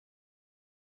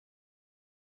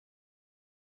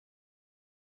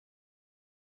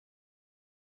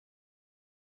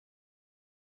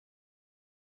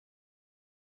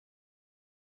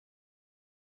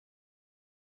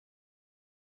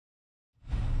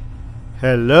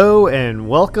Hello and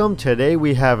welcome. Today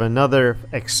we have another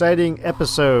exciting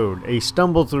episode, a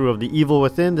stumble through of the Evil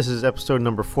Within. This is episode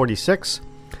number 46.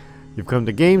 You've come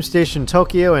to Game Station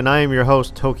Tokyo and I am your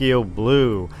host, Tokyo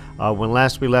Blue. When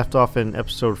last we left off in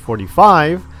episode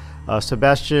 45,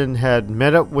 Sebastian had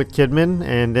met up with Kidman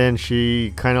and then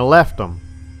she kind of left him.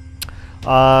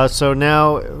 So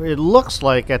now it looks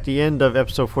like at the end of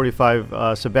episode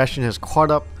 45, Sebastian has caught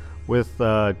up with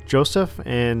Joseph,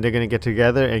 and they're gonna get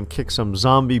together and kick some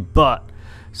zombie butt.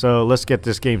 So let's get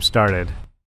this game started.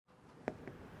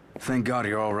 Thank God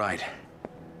you're all right.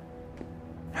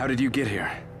 How did you get here?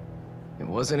 It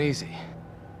wasn't easy.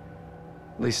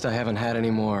 At least I haven't had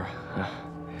any more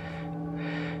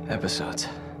episodes.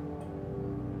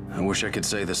 I wish I could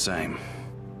say the same.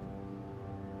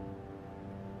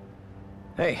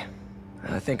 Hey,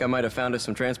 I think I might have found us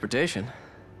some transportation.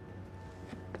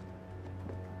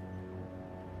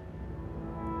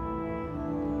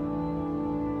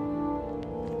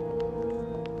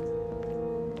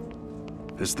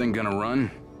 This thing gonna run?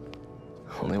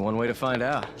 Only one way to find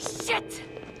out. Shit!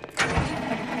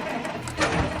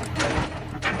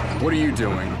 What are you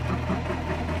doing?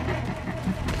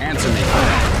 Answer me.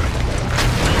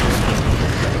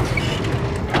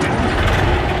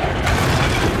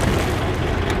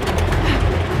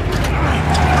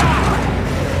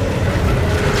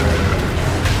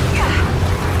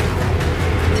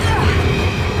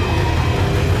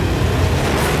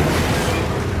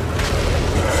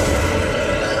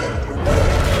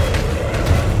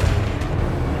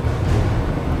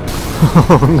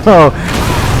 Oh no,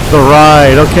 the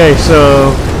ride. Okay,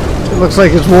 so it looks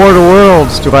like it's War of the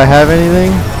Worlds. Do I have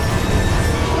anything?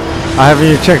 I haven't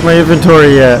even checked my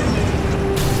inventory yet.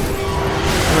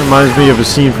 It reminds me of a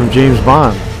scene from James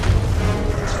Bond.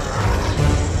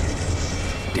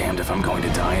 Damned if I'm going to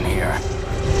die in here.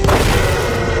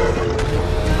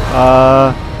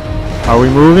 Are we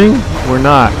moving? We're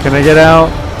not. Can I get out?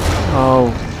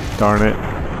 Oh, darn it.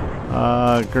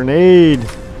 Grenade,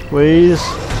 please.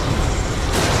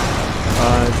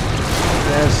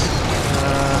 Yes.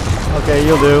 Okay,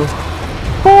 you'll do.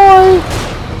 Boy!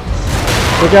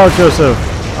 Look out, Joseph.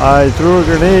 I threw a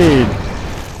grenade.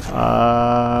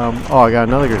 Oh, I got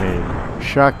another grenade.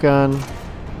 Shotgun.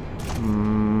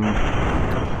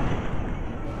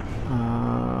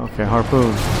 Okay,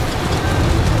 harpoon.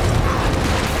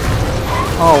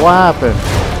 Oh, what happened?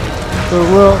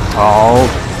 Oh,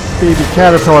 baby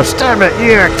caterpillar. Stab it!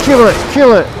 Yeah, kill it!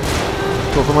 Kill it!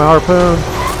 Go for my harpoon.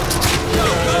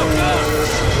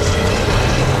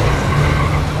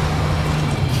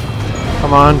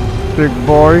 Come on, big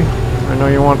boy. I know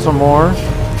you want some more.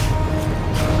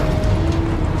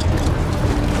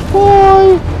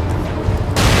 Boy!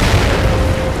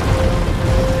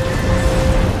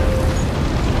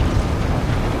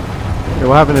 Hey,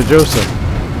 what happened to Joseph?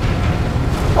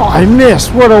 Oh, I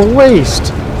missed! What a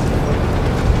waste!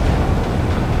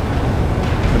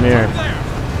 Come here.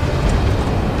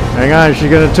 Hang on, she's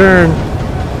gonna turn.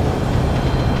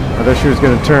 I thought she was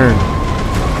gonna turn.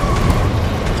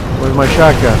 Where's my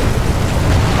shotgun?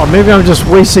 Oh, maybe I'm just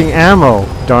wasting ammo.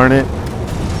 Darn it.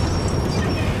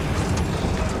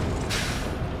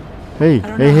 Hey,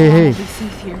 hey.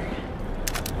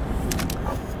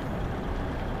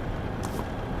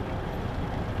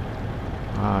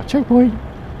 Checkpoint.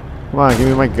 Come on, give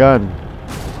me my gun.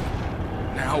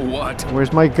 Now what?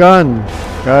 Where's my gun?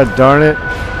 God darn it.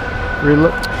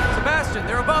 Reload. Sebastian,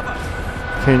 they're above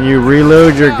us. Can you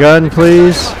reload your gun,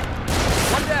 please?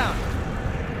 One down.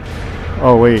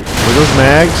 Oh wait, were those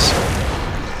mags?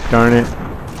 Darn it.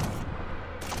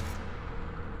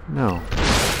 No.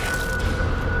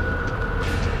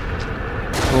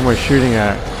 Who am I shooting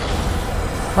at?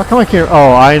 How come I can't?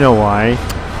 Oh, I know why.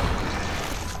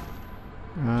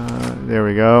 There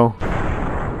we go.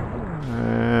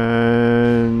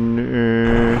 And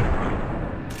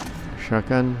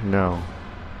shotgun? No.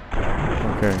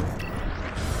 Okay.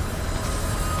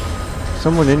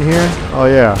 Someone in here? Oh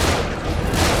yeah.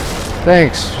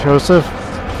 Thanks, Joseph.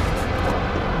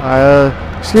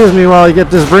 Excuse me while I get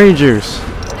this brain juice.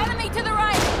 Enemy to the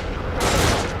right.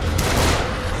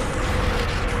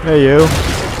 Hey, you.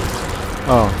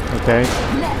 Oh, okay.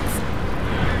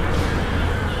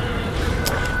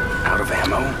 Out of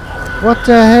ammo? What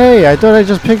the hey? I thought I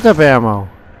just picked up ammo.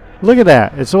 Look at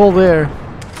that. It's all there.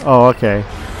 Oh, okay.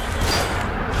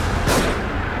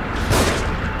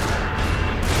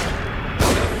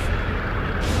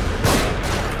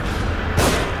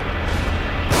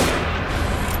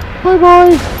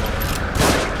 Bye-bye.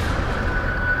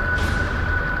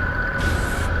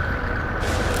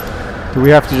 Do we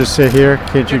have to just sit here?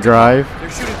 Can't you drive? They're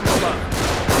shooting from above.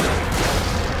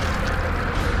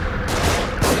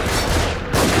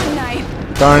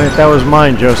 Darn it, that was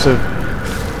mine, Joseph.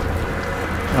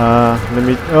 Let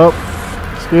me... Oh,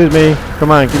 excuse me.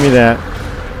 Come on, give me that.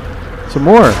 Some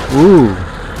more. Ooh.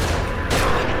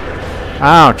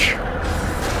 Ouch.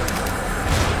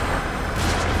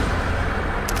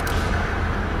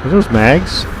 Are those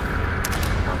mags?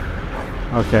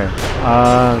 Okay.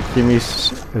 Give me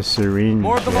a syringe.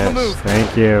 More of them on the move.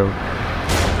 Thank you.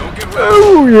 Don't get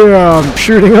Oh yeah, I'm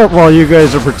shooting up while you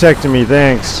guys are protecting me.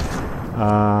 Thanks.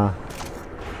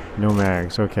 No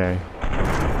mags. Okay.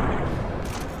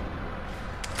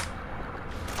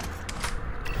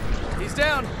 He's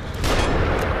down.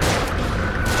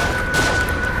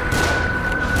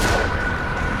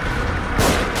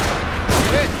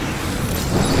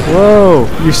 Whoa!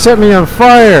 You set me on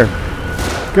fire!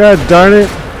 God darn it!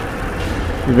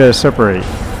 You better separate.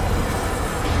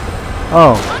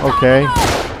 Oh, okay.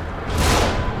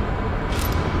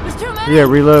 There's too many. Yeah,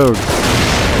 reload.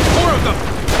 more of them.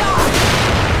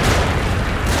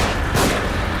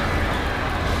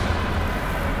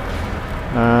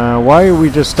 Why are we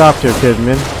just stopped here,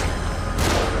 Kidman?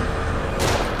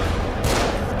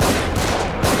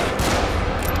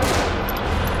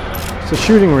 It's a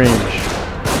shooting range.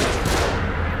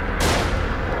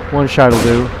 One shot will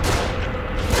do.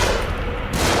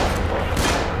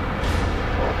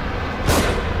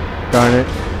 Darn it.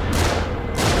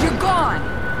 You're gone.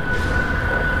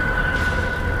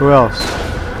 Who else?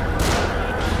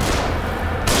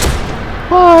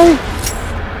 Bye!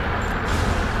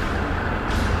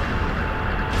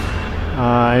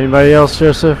 Anybody else,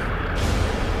 Joseph?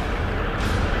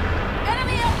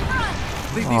 Enemy up front.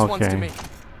 Leave these ones to Okay. me.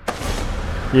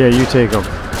 Yeah, you take them.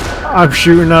 I'm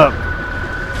shooting up.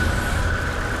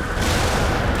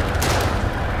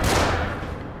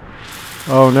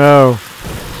 Oh no.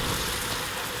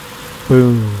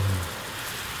 Boom.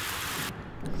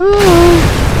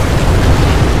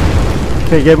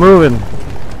 Okay, get moving.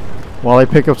 While I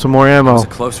pick up some more That ammo. was a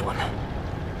close one.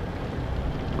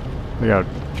 Look out,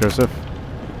 Joseph.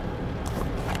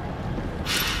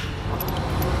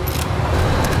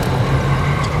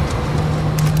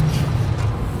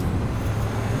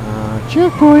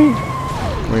 Checkpoint.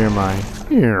 Where am I?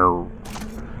 Here.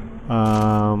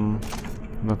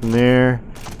 Nothing there.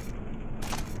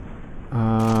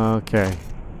 Okay.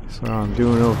 So I'm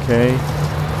doing okay.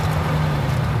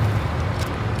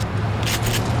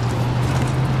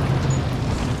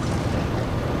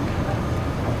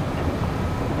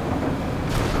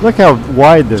 Look how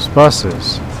wide this bus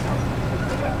is.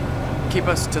 Keep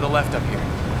us to the left up here.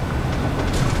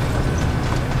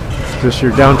 Is this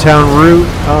your downtown route?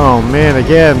 Oh man,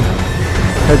 again.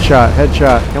 Headshot,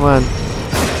 headshot. Come on.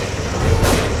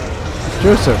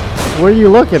 Joseph, what are you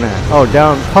looking at? Oh,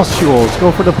 down pustules.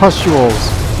 Go for the pustules.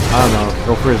 I don't know.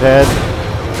 Go for his head.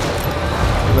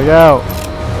 Look out.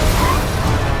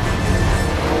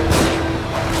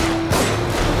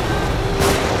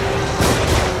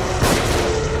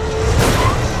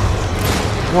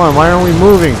 Come on, why aren't we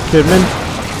moving, Kidman?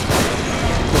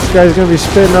 This guy's gonna be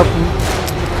spitting up.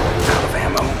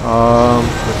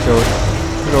 Let's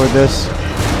go with this.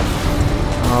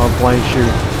 Oh, blind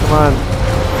shoot. Come on.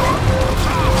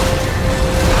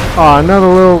 Oh, another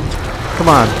little. Come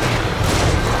on.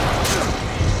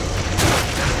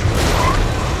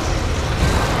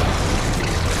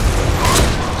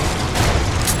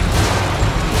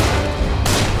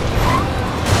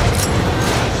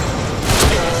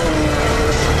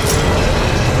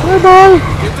 Bye-bye.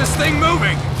 Get this thing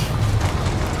moving.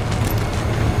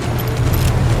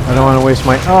 I don't want to waste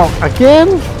my... Oh,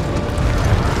 again?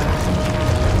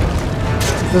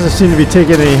 Doesn't seem to be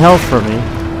taking any health from me.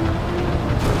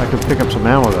 I could pick up some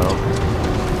ammo, though.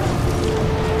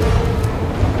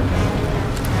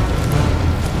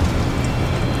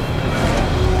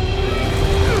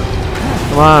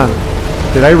 Come on.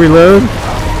 Did I reload?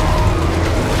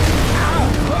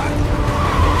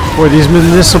 Boy, these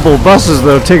municipal buses,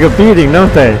 though, take a beating,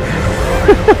 don't they?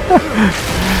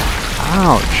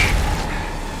 Ouch.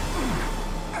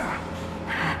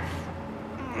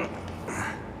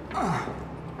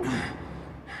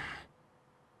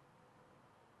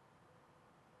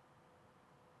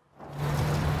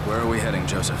 Where are we heading,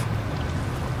 Joseph?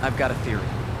 I've got a theory.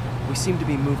 We seem to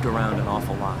be moved around an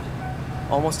awful lot.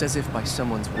 Almost as if by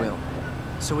someone's will.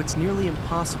 So it's nearly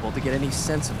impossible to get any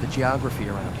sense of the geography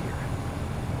around here.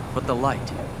 But the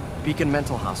light, Beacon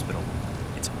Mental Hospital,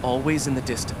 it's always in the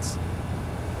distance.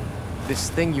 This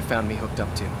thing you found me hooked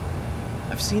up to,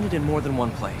 I've seen it in more than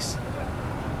one place.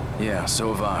 Yeah,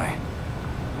 so have I.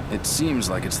 It seems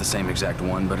like it's the same exact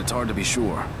one, but it's hard to be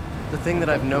sure. The thing that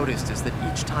I've noticed is that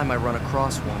each time I run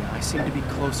across one, I seem to be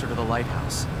closer to the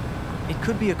lighthouse. It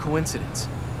could be a coincidence,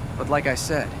 But like I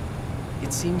said,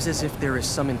 it seems as if there is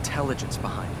some intelligence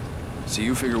behind it. So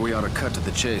you figure we ought to cut to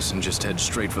the chase and just head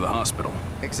straight for the hospital?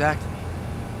 Exactly.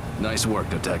 Nice work,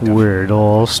 Detective. Where it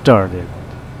all started.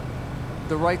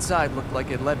 The right side looked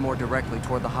like it led more directly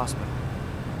toward the hospital.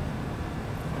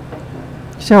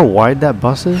 You see how wide that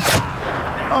bus is?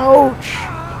 Ouch!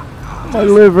 My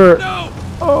liver. No!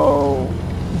 Oh.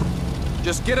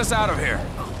 Just get us out of here.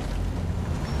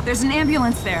 There's an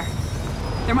ambulance there.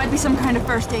 There might be some kind of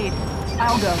first aid.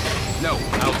 I'll go. No,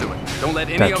 I'll do it. Don't let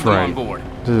any That's of them right. on board.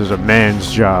 This is a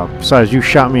man's job. Besides, you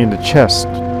shot me in the chest.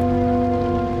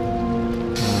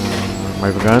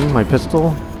 My gun, my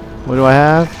pistol. What do I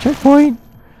have? Checkpoint.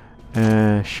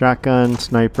 Shotgun,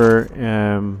 sniper,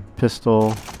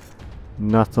 pistol.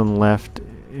 Nothing left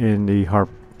in the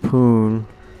harpoon.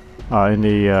 In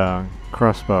the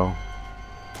crossbow.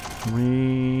 How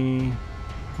many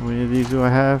of these do I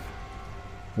have?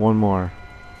 One more.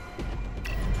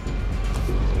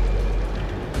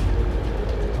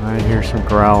 I hear some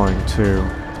growling too.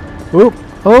 Oop!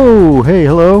 Oh, hey,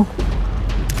 hello.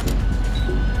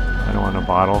 I don't want a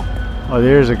bottle. Oh,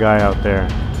 there's a guy out there.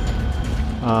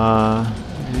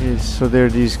 So there are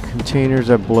these containers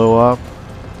that blow up.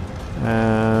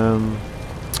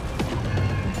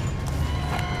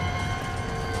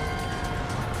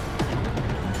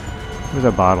 Where's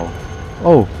that bottle?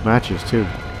 Oh, matches too.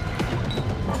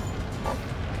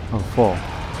 Oh, full.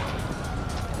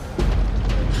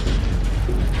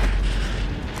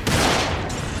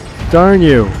 Darn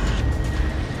you!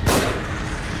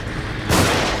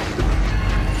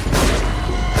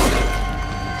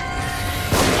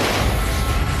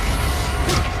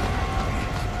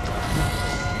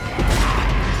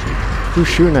 Who's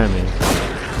shooting at me?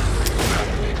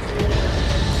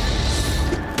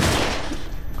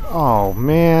 Oh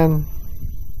man.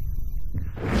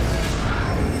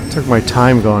 Took my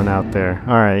time going out there.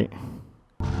 Alright.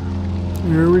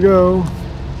 Here we go.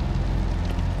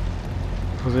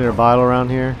 Was there a bottle around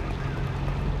here?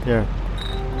 Here.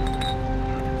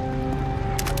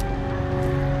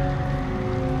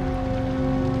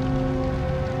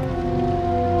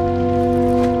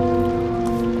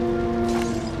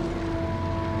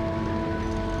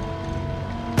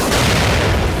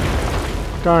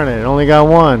 Darn it, only got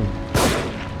one.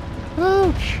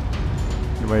 Ouch.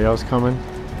 Anybody else coming?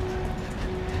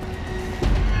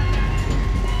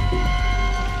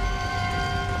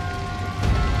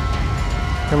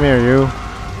 Come here, you.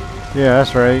 Yeah,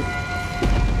 that's right.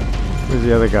 Where's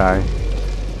the other guy?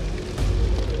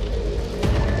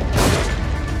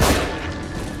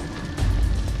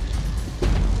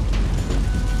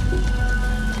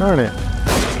 Darn it.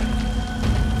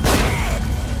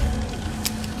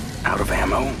 Out of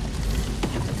ammo?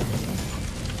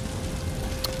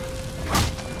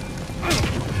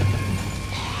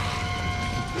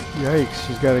 Yikes,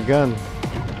 she's got a gun.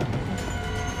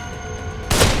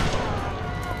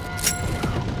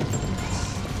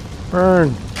 Burn!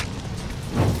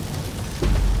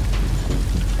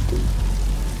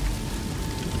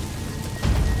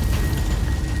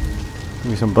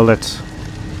 Give me some bullets.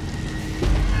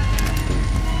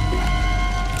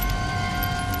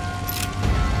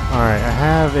 Alright, I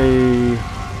have a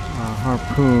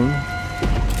harpoon.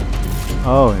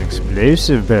 Oh, an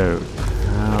explosive boat.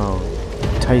 Oh,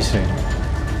 enticing.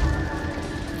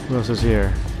 Who else is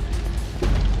here?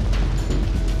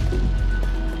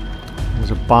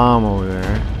 There's a bomb over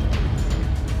there.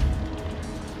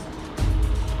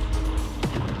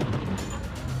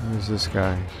 Where's this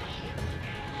guy?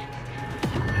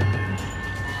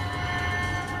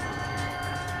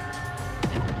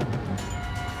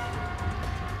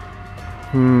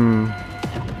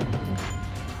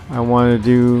 I want to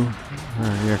do...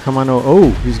 yeah, come on. Oh,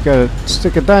 he's got a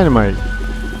stick of dynamite.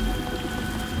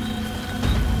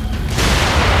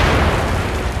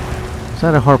 Is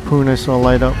that a harpoon I saw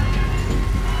light up?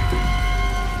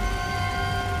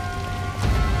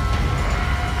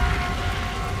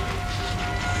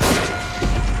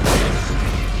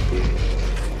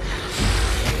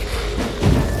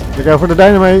 Look out for the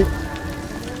dynamite!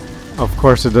 Of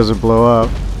course it doesn't blow up.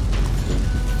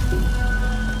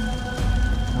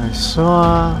 I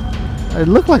saw... it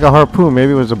looked like a harpoon.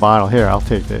 Maybe it was a bottle. Here, I'll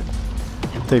take it.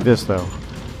 I'll take this though.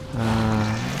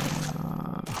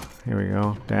 Here we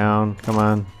go. Down. Come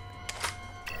on.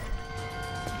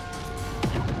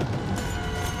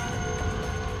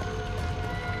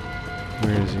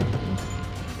 Where is he?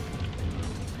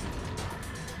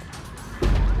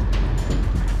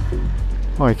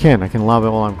 Oh, I can. I can lob it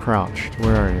while I'm crouched.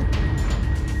 Where are you?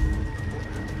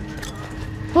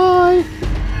 Bye!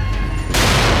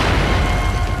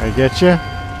 I get you.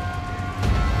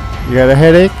 You got a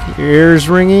headache? Your ears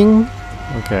ringing?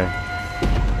 Okay.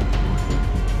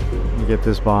 Let me get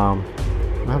this bomb.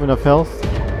 Do I have enough health?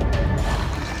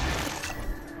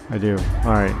 I do.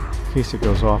 Alright. In case it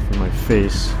goes off in my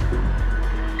face.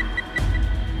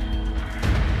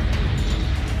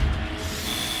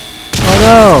 Oh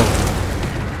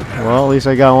no! Well, at least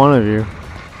I got one of you.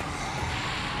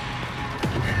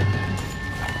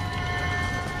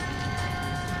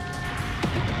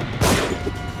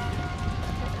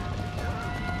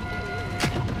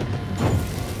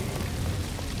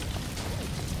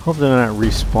 Hope they're not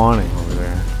respawning over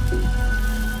there.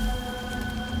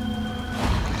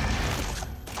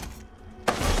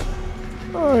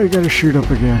 Oh, I gotta shoot up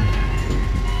again.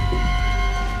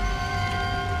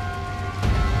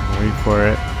 Wait for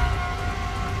it.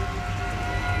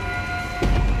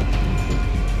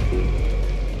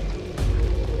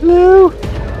 Hello!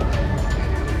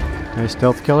 Nice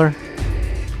stealth killer.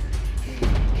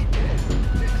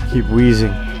 Keep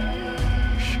wheezing.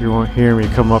 She won't hear me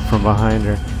come up from behind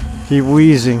her. Keep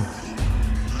wheezing.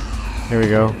 Here we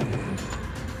go.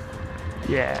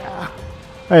 Yeah.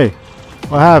 Hey,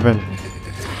 what happened?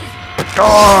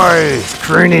 Die!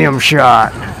 Cranium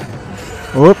shot.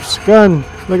 Whoops, gun.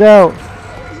 Look out.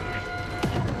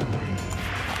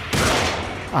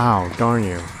 Ow, darn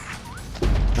you.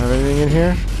 Have anything in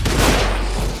here?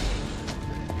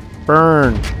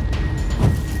 Burn. I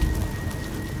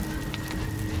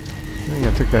think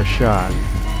I took that shot.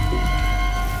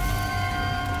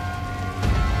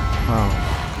 Oh.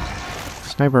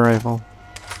 Sniper rifle.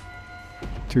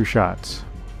 2 shots.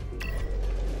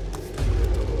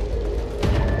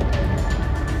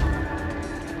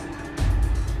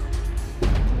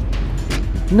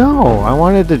 No, I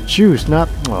wanted the juice, not...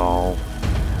 Oh.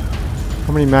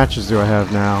 How many matches do I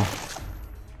have now?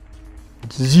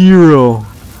 0.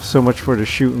 So much for the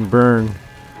shoot and burn.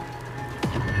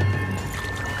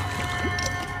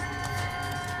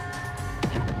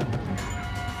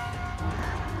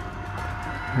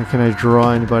 Can I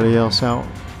draw anybody else out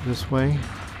this way?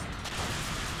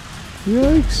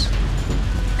 Yikes!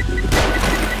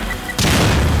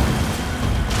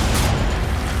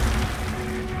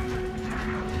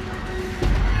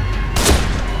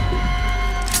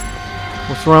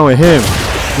 What's wrong with him?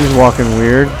 He's walking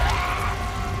weird.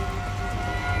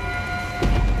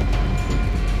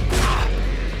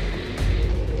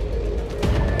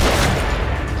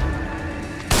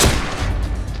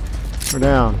 We're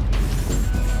down.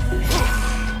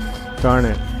 Darn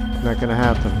it. Not gonna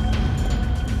happen.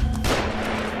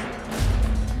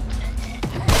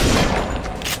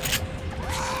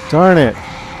 Darn it.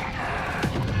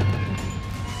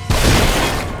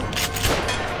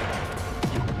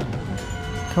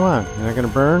 Come on. You're not gonna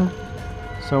burn?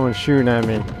 Someone's shooting at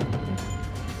me.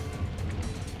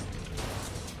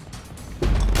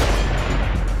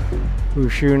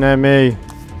 Who's shooting at me?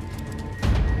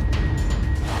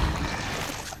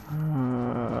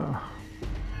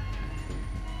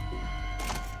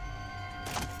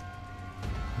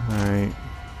 Alright.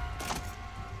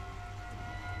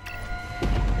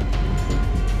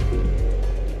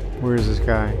 Where is this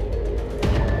guy?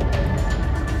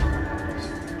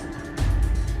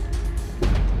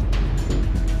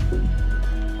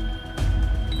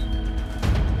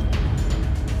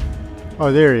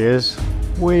 Oh, there he is.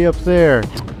 Way up there.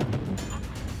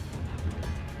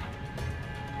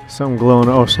 Something glowing.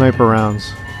 Oh, sniper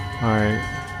rounds. Alright.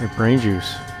 Like brain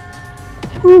juice.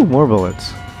 Ooh, more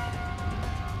bullets.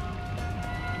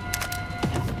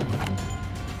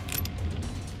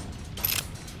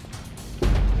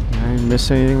 Did I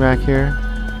miss anything back here?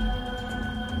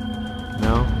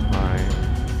 No? Alright.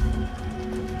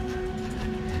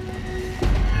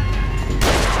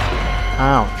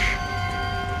 Ouch.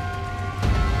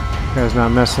 Guy's not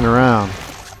messing around.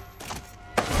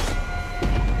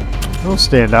 Don't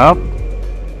stand up.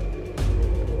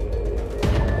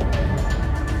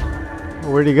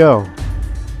 Where'd he go?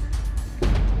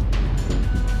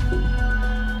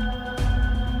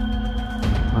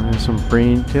 Oh, there's some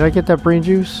brain. Did I get that brain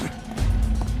juice?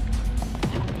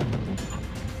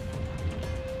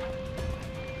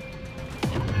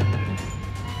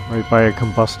 Right by a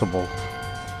combustible.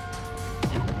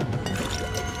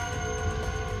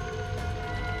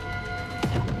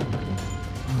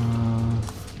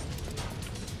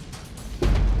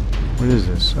 What is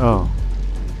this? Oh.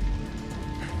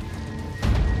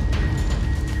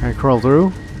 Can I crawl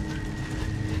through?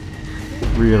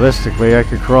 Realistically, I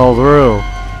could crawl through.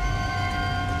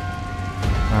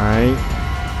 Alright.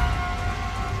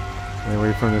 Get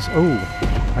away from this. Oh!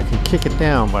 I can kick it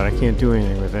down, but I can't do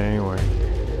anything with it anyway.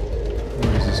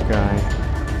 Where's this guy?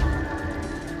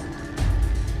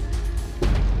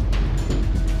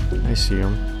 I see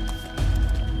him.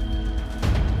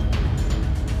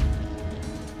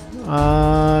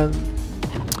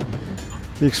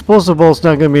 The explosive bolt's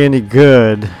not going to be any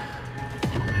good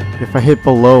if I hit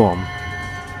below him.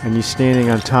 And he's standing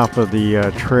on top of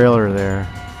the trailer there.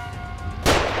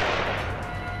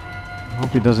 I hope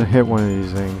he doesn't hit one of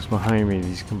these things behind me,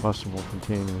 these combustible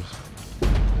containers.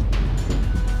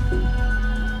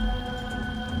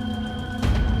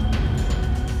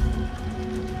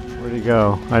 Where'd he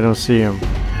go? I don't see him.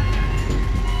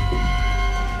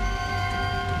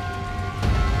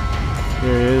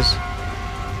 There he is.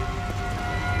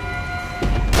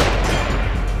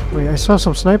 Wait, I saw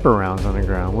some sniper rounds on the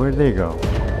ground. Where'd they go?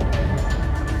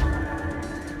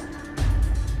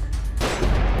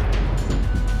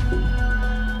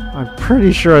 I'm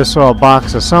pretty sure I saw a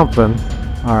box of something.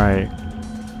 Alright.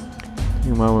 Take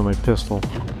him out with my pistol.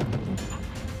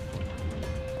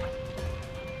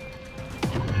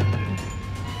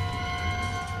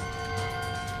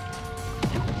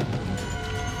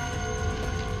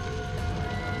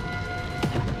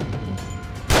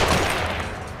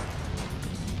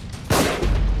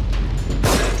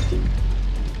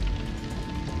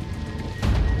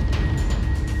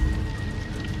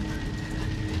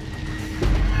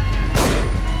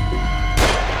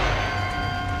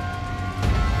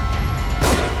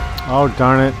 Oh,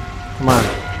 darn it. Come on.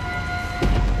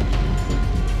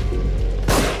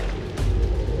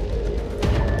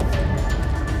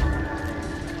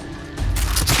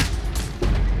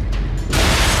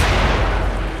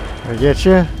 Did I get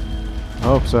you? I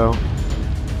hope so.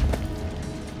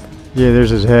 Yeah, there's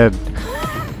his head.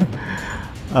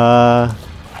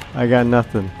 I got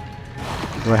nothing.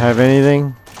 Do I have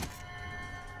anything?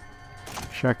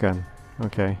 Shotgun.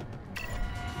 Okay.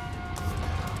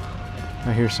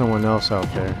 I hear someone else out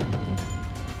there.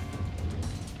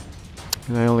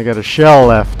 And I only got a shell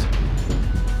left.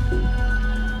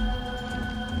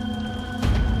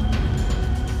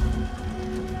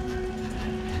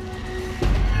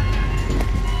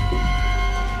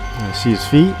 I see his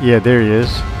feet. Yeah, there he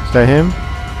is. Is that him?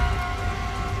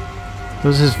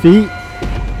 Those his feet?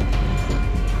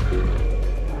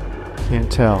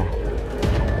 Can't tell.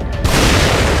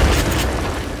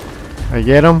 I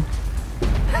get him?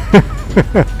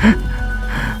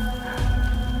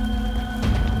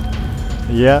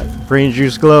 Yeah, brain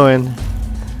juice glowing.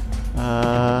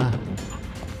 I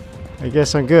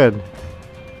guess I'm good.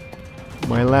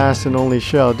 My last and only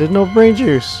shell. Did no brain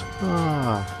juice.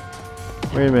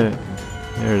 Wait a minute.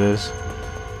 There it is.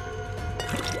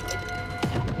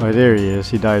 Oh, there he is.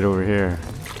 He died over here.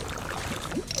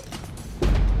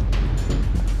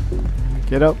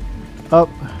 Get up. Up.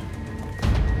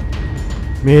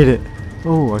 Made it.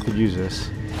 Oh, I could use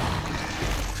this.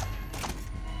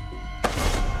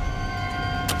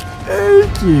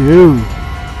 Thank you.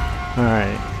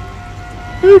 Alright.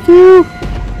 Thank you.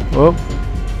 Whoop.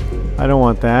 I don't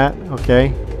want that.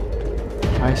 Okay.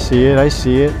 I see it. I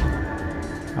see it.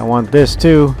 I want this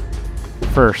too.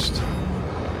 First.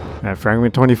 At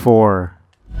fragment 24.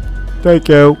 Thank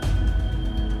you.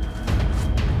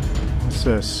 What's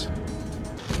this?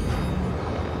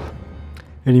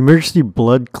 An emergency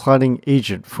blood clotting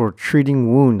agent for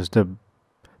treating wounds. The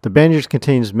bandage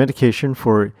contains medication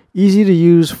for easy to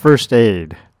use first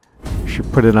aid.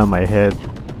 Should put it on my head.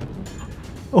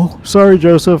 Oh, sorry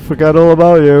Joseph, forgot all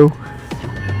about you.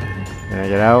 Can I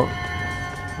get out?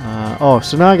 Oh,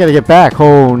 so now I gotta get back.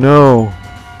 Oh no.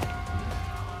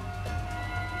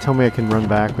 Tell me I can run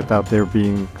back without there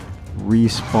being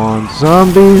respawned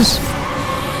zombies.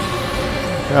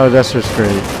 Oh, that's just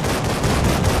great.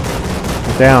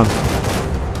 Down.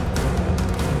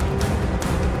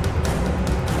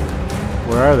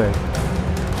 Where are they?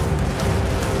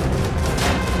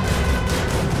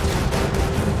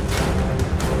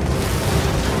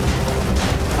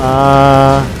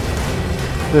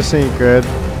 This ain't good.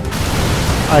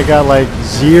 I got like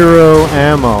 0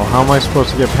 ammo. How am I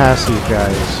supposed to get past these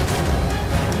guys?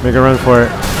 Make a run for it.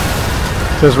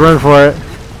 Just run for it.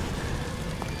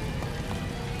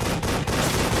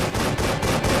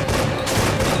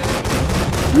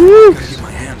 I gotta get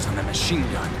my hands on that machine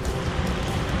gun.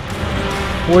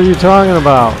 What are you talking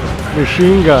about?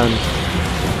 Machine gun.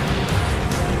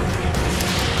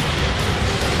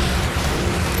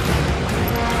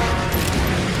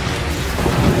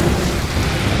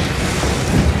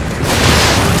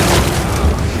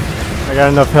 I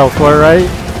got enough health for it, right?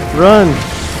 Run!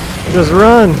 Just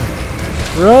run!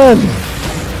 Run!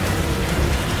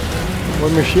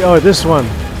 What machine? Oh, this one.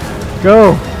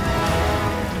 Go!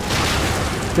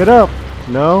 Get up!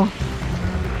 No.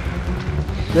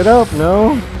 Get up!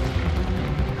 No.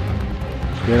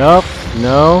 Get up!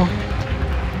 No.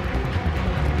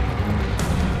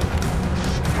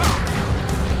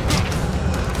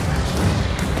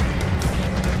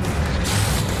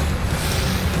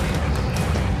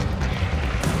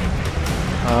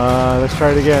 Let's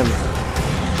try it again.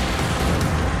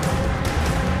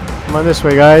 Come on this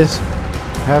way, guys.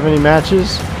 Have any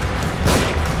matches?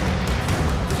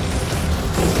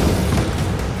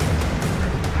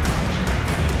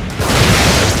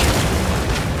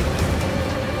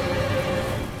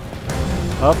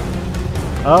 Up.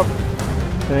 Up.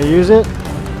 Can I use it?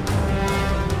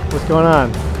 What's going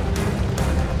on?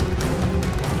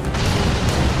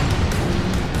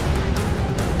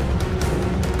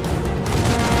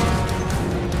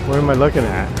 What am I looking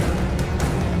at?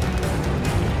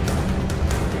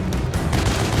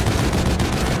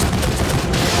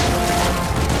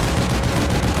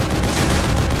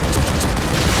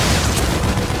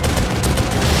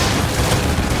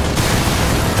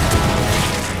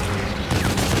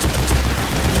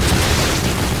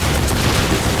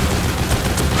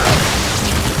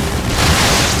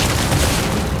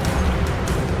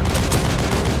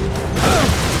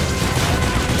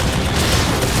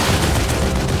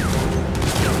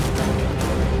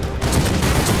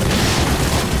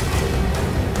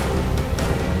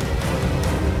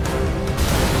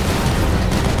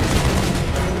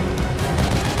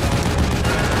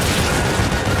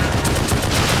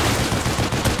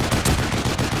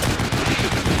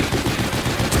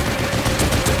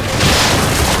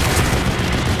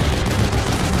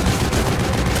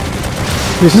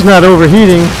 This is not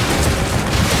overheating.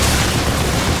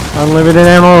 Unlimited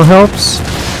ammo helps.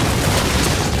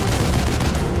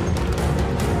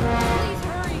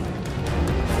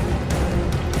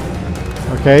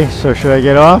 Okay, so should I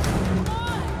get off?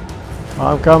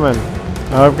 I'm coming.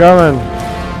 I'm coming.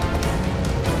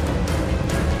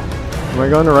 Am I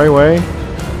going the right way?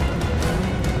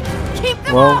 Keep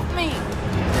them off me!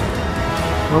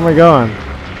 Where am I going?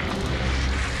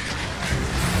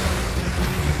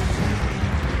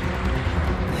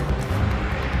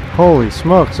 Holy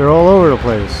smokes, they're all over the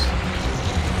place.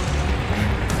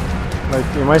 Like,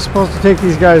 am I supposed to take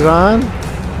these guys on?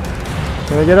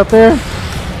 Can I get up there?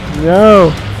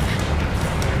 No!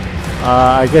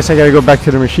 I guess I gotta go back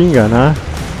to the machine gun, huh?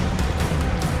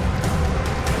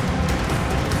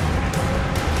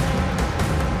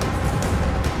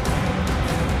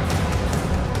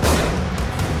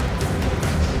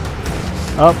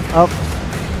 Up, up.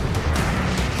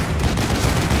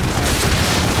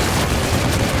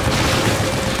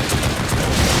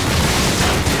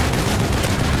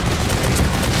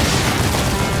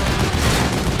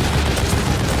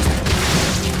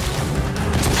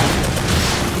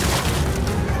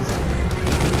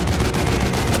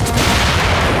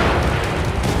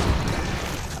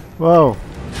 Whoa.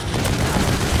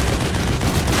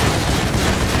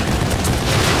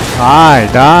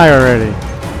 Die already.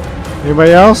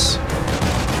 Anybody else?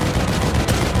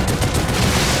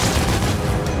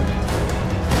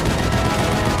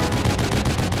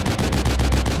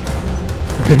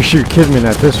 You shoot Kidman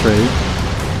at this rate.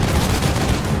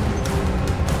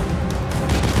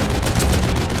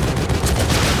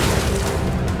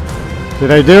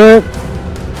 Did I do it?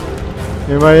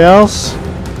 Anybody else?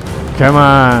 Come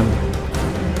on.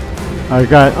 I've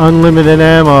got unlimited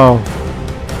ammo.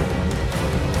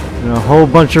 And a whole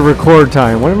bunch of record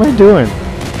time. What am I doing?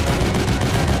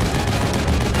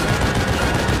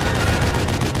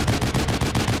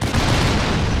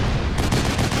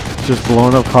 Just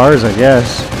blowing up cars, I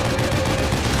guess.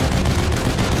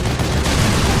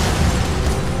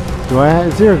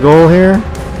 Is there a goal here?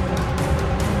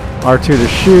 R2 to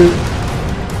shoot.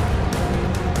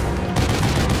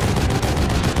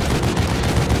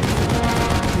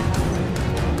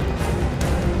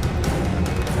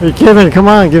 Hey Kevin, come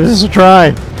on, give this a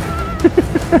try.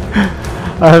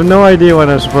 I have no idea what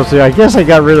I'm supposed to do. I guess I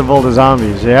got rid of all the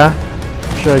zombies, yeah?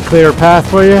 Should I clear a path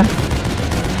for you?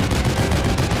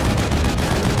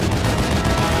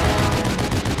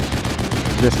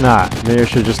 Guess not. Maybe I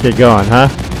should just get going, huh?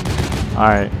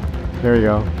 Alright, there we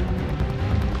go.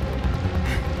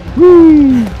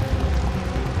 Whee!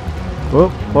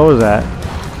 Whoop, what was that?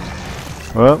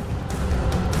 Whoop.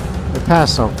 I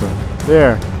passed something.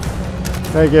 There.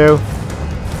 Thank you.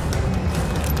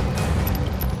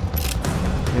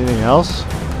 Anything else?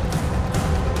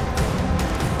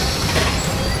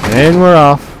 And we're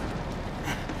off.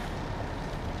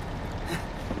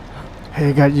 Hey,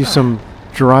 I got you some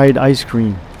dried ice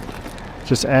cream.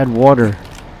 Just add water.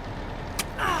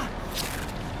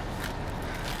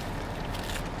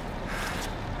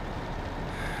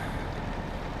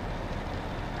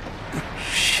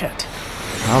 Shit.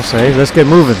 I'll say, let's get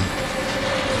moving.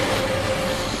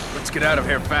 Get out of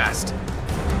here fast.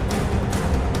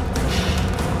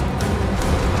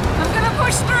 I'm gonna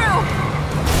push through.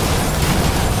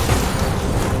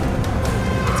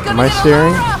 Am I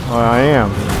steering? Oh, I am.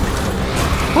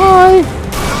 Why?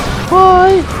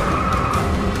 Why?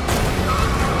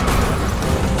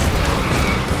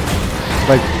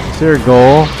 Like, is there a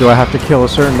goal? Do I have to kill a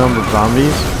certain number of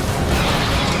zombies?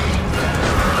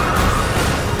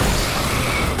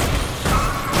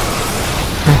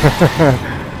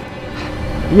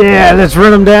 Yeah, let's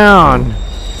run them down!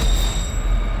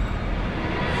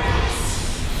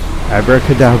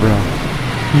 Abracadabra.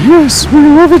 Yes,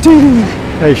 we're levitating!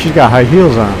 Hey, she's got high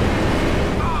heels on.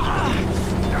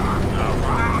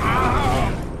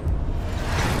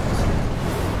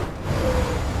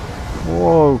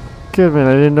 Whoa, Kidman,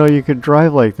 I didn't know you could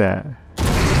drive like that.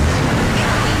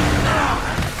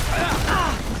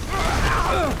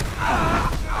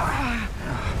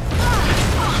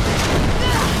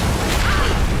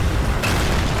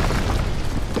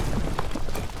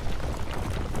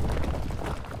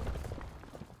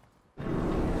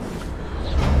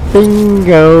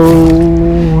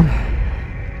 Bingo!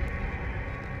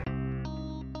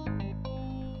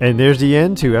 And there's the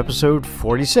end to episode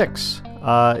 46.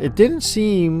 It didn't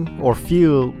seem or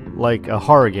feel like a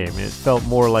horror game. It felt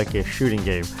more like a shooting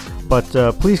game. But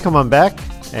please come on back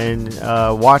and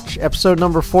watch episode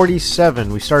number 47.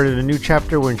 We started a new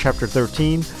chapter. We're in chapter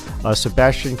 13.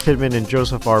 Sebastian, Kidman, and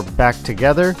Joseph are back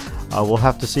together. We'll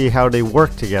have to see how they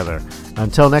work together.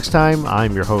 Until next time,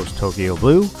 I'm your host, Tokyo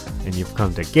Blue, and you've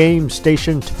come to Game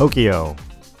Station Tokyo.